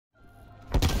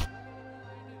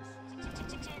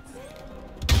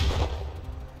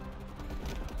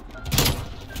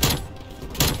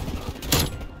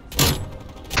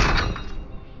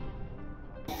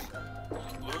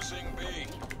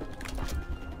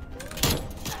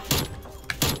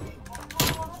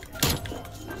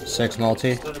6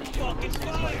 multi.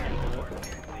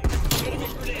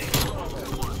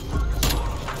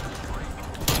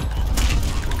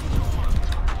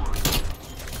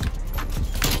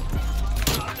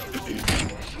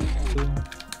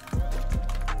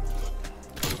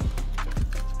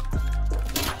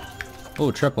 Oh,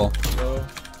 triple.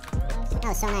 That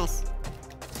was so nice.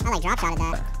 I like drop shotted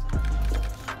that.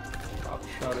 Drop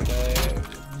shotted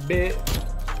that. Bit.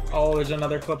 Oh, there's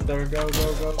another clip there. Go,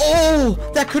 go, go. Oh,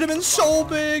 go. That could have been so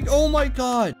big. Oh my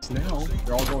god. Now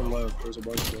they're all going left. There's a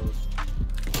bunch of.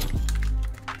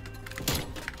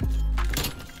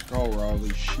 Oh, Riley,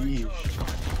 sheesh.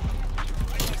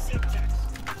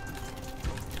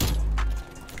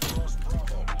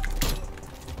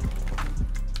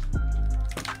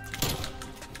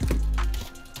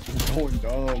 Going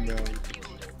dumb, man.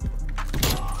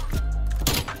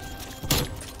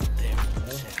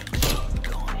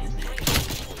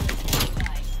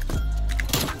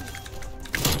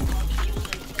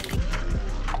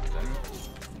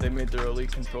 They made their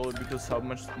elite controller because how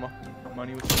much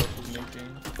money was stuff was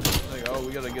making. Like, oh,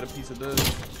 we gotta get a piece of this.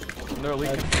 And their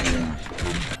elite controller.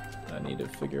 I need to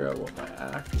figure out what my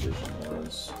Activision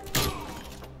was.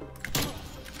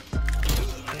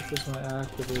 What was my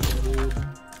Activision, dude?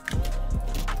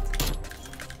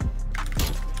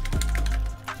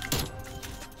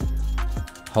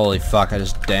 Holy fuck, I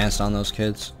just danced on those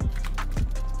kids.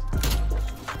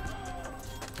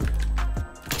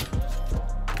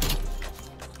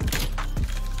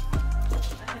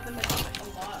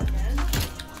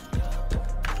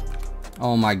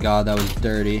 Oh my god, that was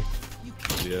dirty.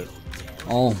 Yeah.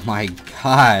 Oh my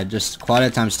god, just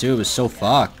quad times 2 was so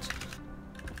fucked.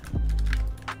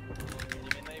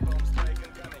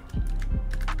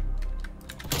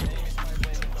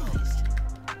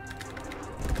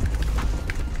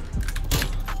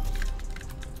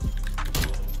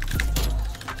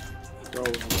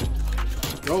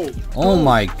 Go. Oh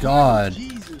my god.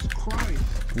 Jesus Christ.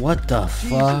 What the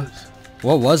fuck?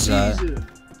 What was that? Jesus.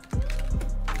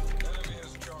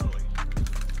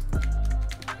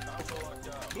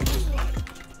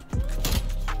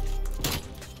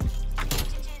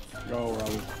 Go,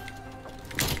 Riley.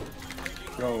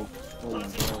 Go. Oh my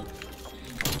god.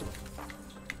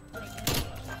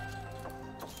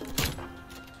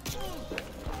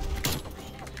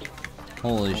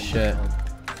 Holy shit.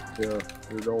 Yeah,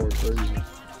 you're going crazy.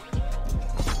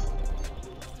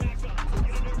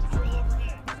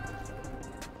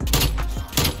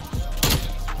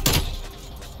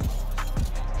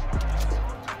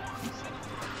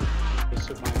 This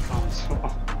is my console.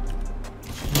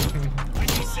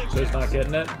 So he's not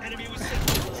getting it.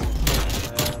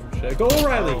 Shit. Go,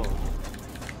 Riley!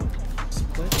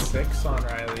 Split 6 on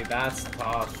Riley. That's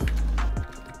tough.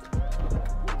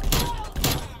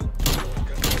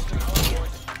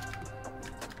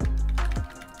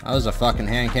 That was a fucking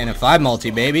hand cannon 5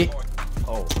 multi, baby.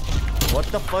 Oh. What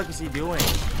the fuck is he doing?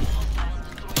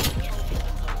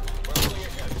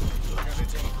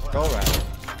 Go, Riley.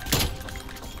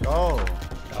 Go.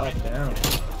 God damn.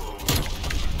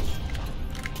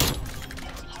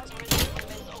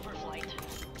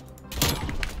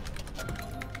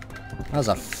 That was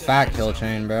a fat kill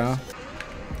chain, bro.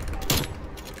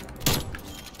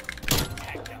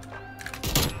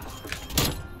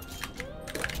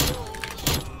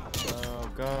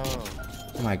 Go.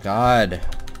 Oh my god.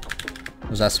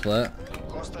 Was that split?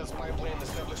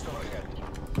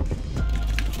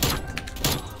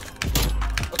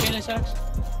 Okay, nice axe.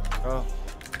 Go.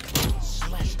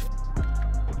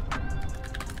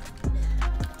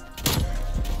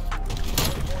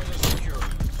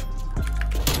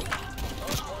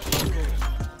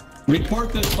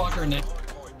 Report this fucker, Nick.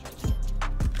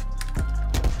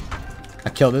 I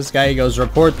killed this guy, he goes,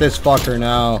 report this fucker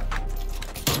now.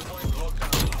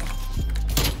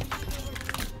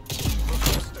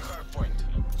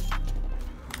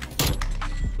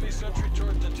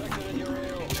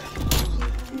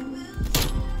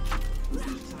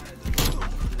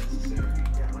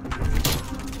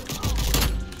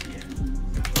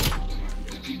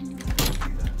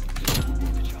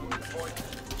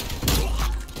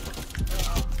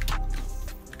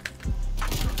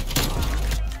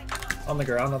 On the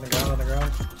ground, on the ground, on the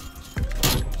ground.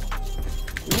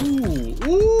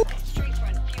 Ooh.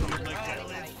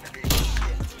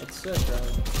 That's sick, bro.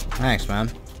 Thanks,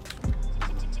 man.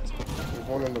 There's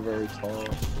one on the very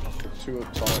top. 2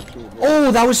 up top, 2 up bottom.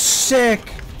 Oh, that was sick.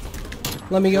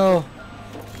 Let me go.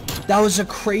 That was a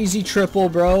crazy triple,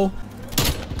 bro.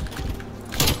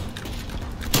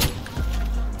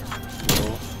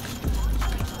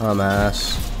 I'm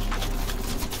ass.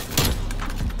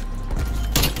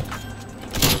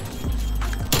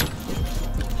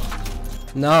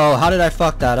 No, how did I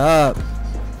fuck that up?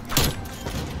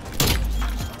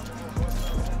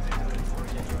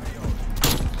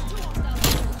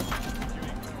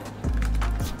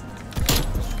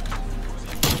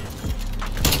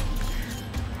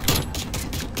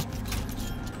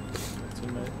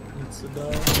 It's a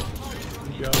dog.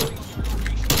 You got it.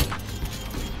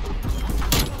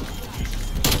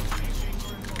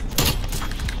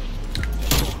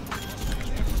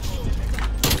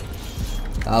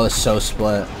 That was so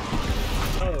split.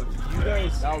 Oh, you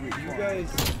guys stopped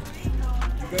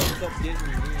getting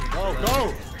me.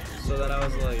 Go! So that I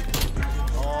was like,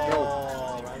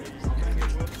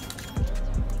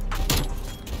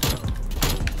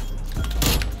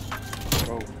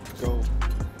 Oh, Go.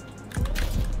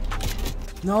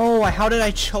 No, how did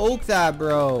I choke that,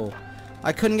 bro?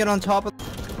 I couldn't get on top of.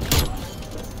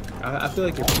 I feel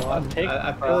like you're plotting.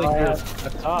 I feel like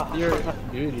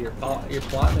you're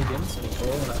plotting against me,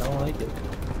 bro, and I don't like it.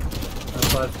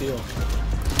 That's how I feel.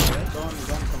 going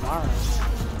again tomorrow.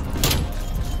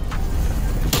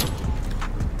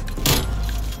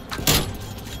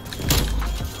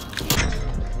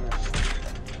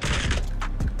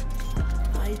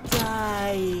 I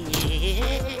died.